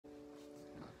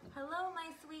Hello, my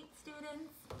sweet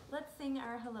students. Let's sing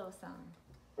our hello song.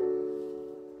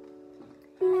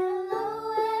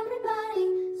 Hello,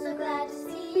 everybody. So glad to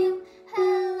see you.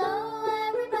 Hello,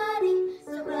 everybody.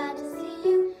 So glad to see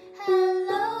you.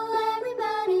 Hello,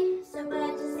 everybody. So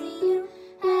glad to see you.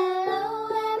 Hello,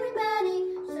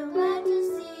 everybody. So glad to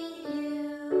see you.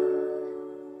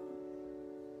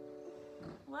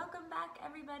 Welcome back,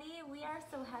 everybody. We are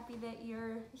so happy that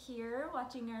you're here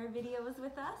watching our videos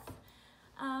with us.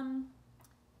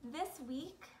 This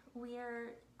week, we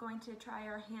are going to try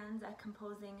our hands at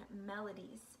composing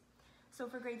melodies. So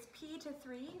for grades P to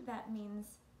 3, that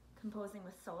means composing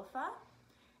with solfa.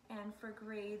 And for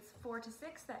grades 4 to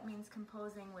 6, that means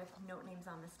composing with note names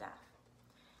on the staff.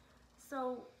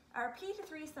 So our P to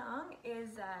 3 song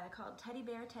is called Teddy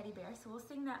Bear, Teddy Bear. So we'll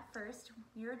sing that first.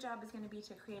 Your job is going to be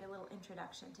to create a little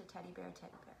introduction to Teddy Bear,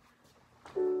 Teddy Bear.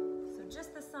 So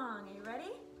just the song, are you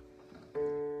ready?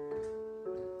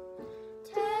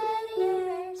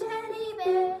 Teddy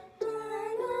bear,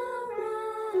 turn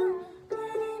around.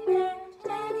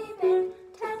 Teddy bear,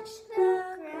 touch the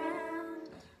ground.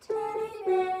 Teddy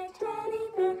bear,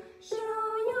 show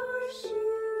your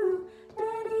shoe.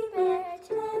 Teddy bear,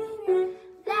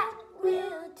 that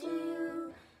will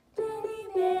do. Teddy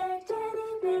bear, turn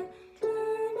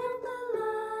out the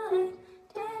light.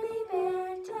 Teddy bear,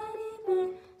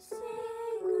 say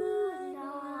good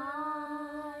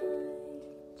night.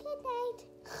 Good night.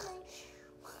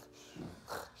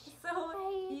 So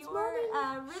your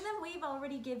rhythm we've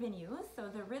already given you. So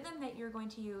the rhythm that you're going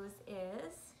to use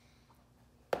is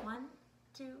 1,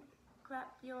 2,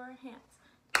 clap your hands.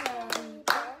 Teddy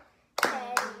bear,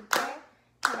 teddy bear,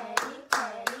 teddy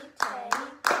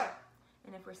bear.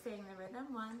 And if we're saying the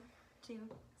rhythm, 1, 2,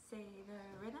 say the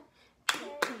rhythm.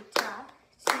 Tee-tee-ta,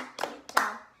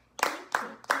 tee-tee-ta,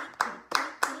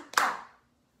 tee-tee-tee-tee-tee-ta.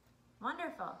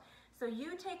 Wonderful. So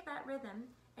you take that rhythm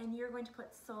and you're going to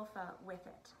put solfa with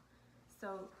it.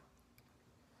 So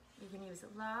you can use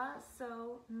la,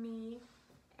 so, mi,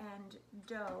 and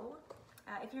do.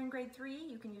 If you're in grade 3,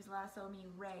 you can use la, so, mi,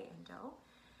 re, and do.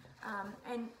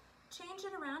 And change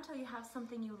it around till you have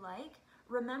something you like.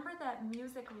 Remember that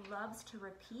music loves to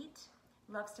repeat,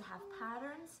 loves to have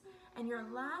patterns, and your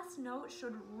last note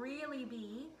should really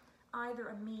be either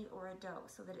a mi or a do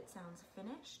so that it sounds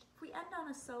finished. If we end on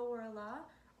a so or a la,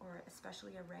 or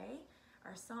especially a re,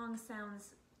 our song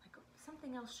sounds like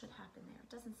something else should happen there. It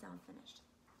doesn't sound finished.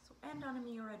 So end on a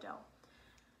mi or a do.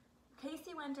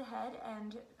 Casey went ahead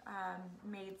and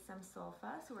made some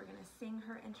solfa, so we're going to sing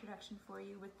her introduction for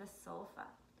you with the solfa.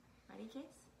 Ready,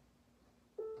 Case?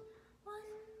 1,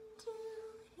 2,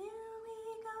 here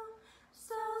we go.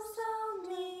 So, so,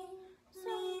 mi,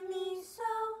 so, mi, so,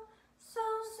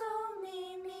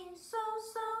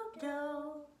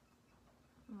 do.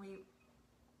 And we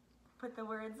put the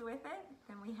words with it,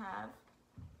 then we have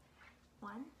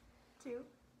 1, 2,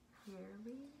 here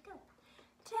we go.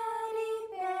 Teddy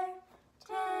bear,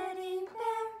 teddy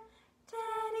bear,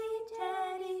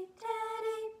 teddy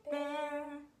bear.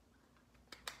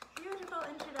 Beautiful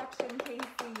introduction,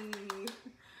 Casey.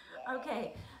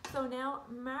 Okay, so now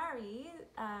Mari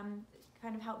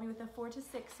kind of helped me with the 4 to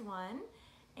 6 one,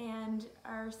 and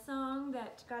our song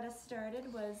that got us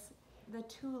started was the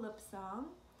Tulip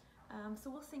song. So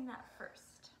we'll sing that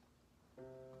first.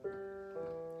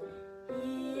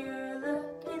 Here,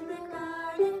 look in the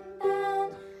garden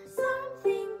bed,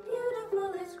 something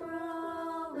beautiful is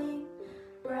growing,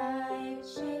 bright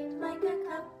shaped like a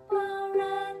cup of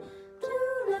red,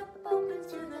 tulip opens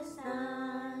to the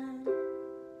sun.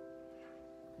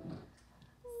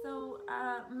 So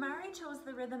Mari chose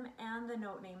the rhythm and the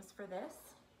note names for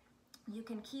this. You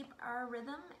can keep our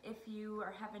rhythm if you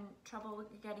are having trouble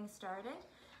getting started.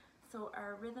 So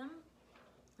our rhythm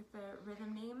with the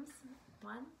rhythm names,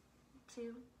 1,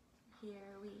 2,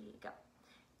 here we go.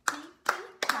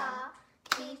 Ta,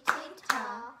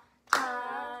 tee-tee-ta,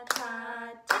 Ta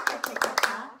ta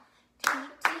ticka-ticka-ta,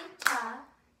 tee-tee-ta,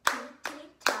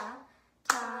 tee-tee-ta,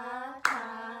 ta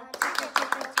ta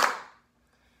ticka-ticka-ta.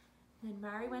 Then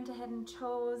Mari went ahead and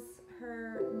chose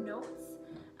her notes.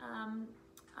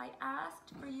 I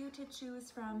asked for you to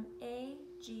choose from A,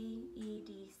 G, E,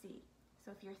 D, C.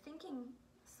 So if you're thinking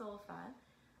solfa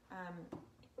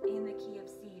in the key of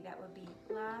C, that would be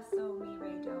la, so, mi,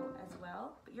 re, do as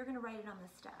well, but you're going to write it on the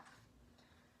staff.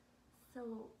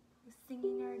 So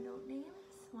singing our note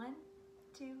names, 1,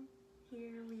 2,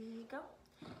 here we go.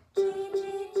 G,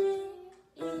 G, G,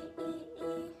 E, E, E,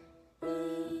 E, E,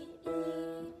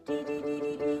 D, D, D,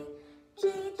 D, D, G,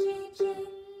 G, G, E,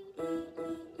 E,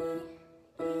 E,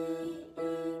 E, E,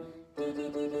 D, D,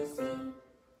 D, D, C.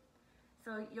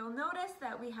 So you'll notice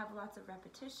that we have lots of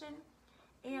repetition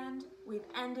And we've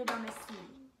ended on a C.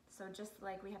 So just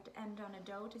like we have to end on a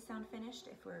do to sound finished,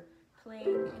 if we're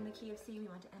playing in the key of C, we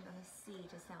want to end on a C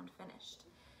to sound finished.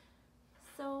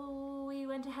 So we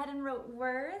went ahead and wrote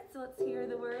words. Let's hear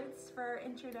the words for our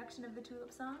introduction of the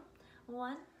tulip song.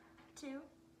 1, 2,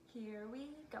 here we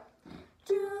go.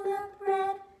 Tulip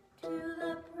red,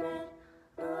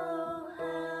 oh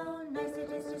how nice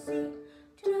it is to see.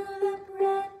 Tulip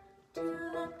red,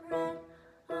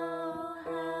 oh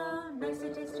how nice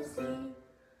it is to see.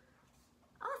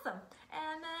 Awesome.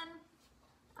 And then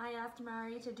I asked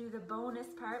Mari to do the bonus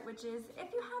part, which is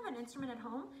if you have an instrument at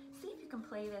home, see if you can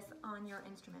play this on your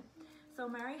instrument. So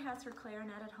Mari has her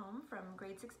clarinet at home from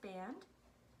grade 6 band.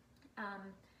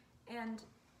 And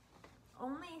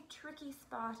only tricky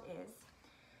spot is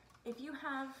if you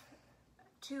have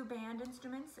 2 band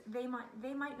instruments, they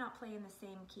might not play in the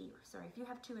same key. Sorry, if you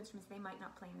have 2 instruments, they might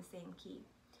not play in the same key.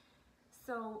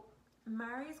 So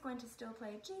Mari is going to still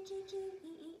play G, G, G, E,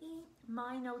 E, E.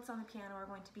 My notes on the piano are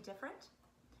going to be different.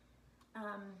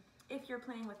 If you're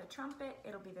playing with a trumpet,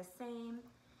 it'll be the same.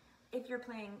 If you're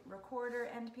playing recorder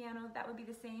and piano, that would be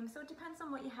the same. So it depends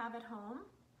on what you have at home.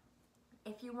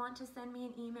 If you want to send me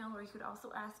an email, or you could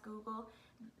also ask Google,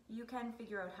 you can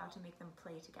figure out how to make them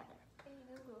play together. Hey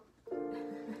Google.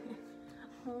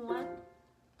 1,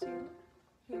 2,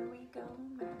 here we go,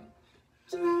 Mari.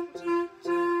 G, G, G.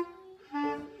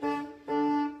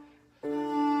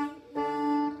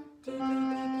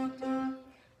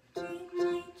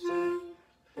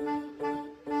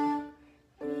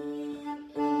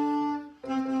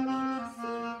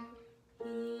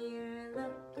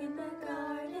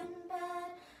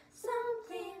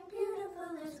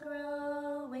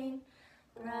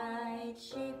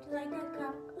 Shaped like a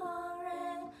cup all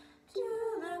red,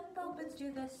 tulip opens to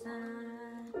the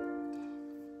sun.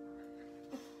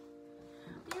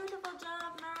 Beautiful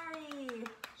job, Mari.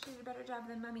 She did a better job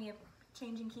than Mummy of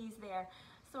changing keys there.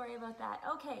 Sorry about that.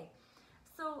 Okay,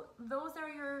 so those are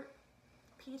your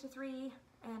P to 3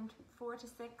 and 4 to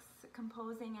 6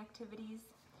 composing activities.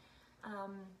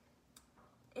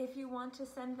 If you want to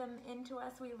send them in to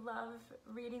us, we love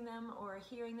reading them or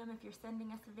hearing them if you're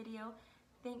sending us a video.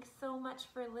 Thanks so much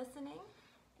for listening,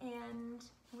 and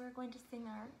we're going to sing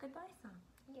our goodbye song.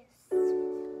 Yes.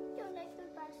 You like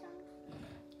goodbye songs?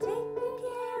 Take good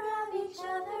care of each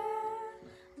other,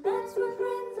 that's what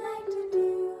friends like to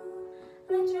do.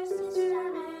 Let your sister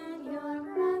and your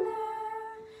brother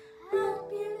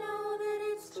help you know that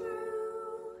it's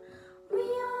true. We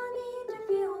all need to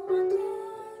feel wanted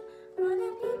for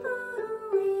the people who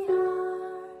we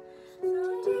are. So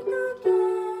take good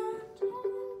care,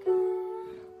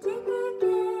 take good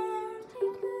care,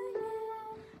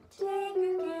 take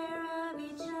good care of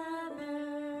each other.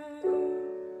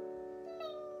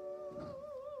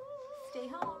 Stay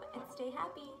home and stay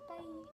happy. Bye.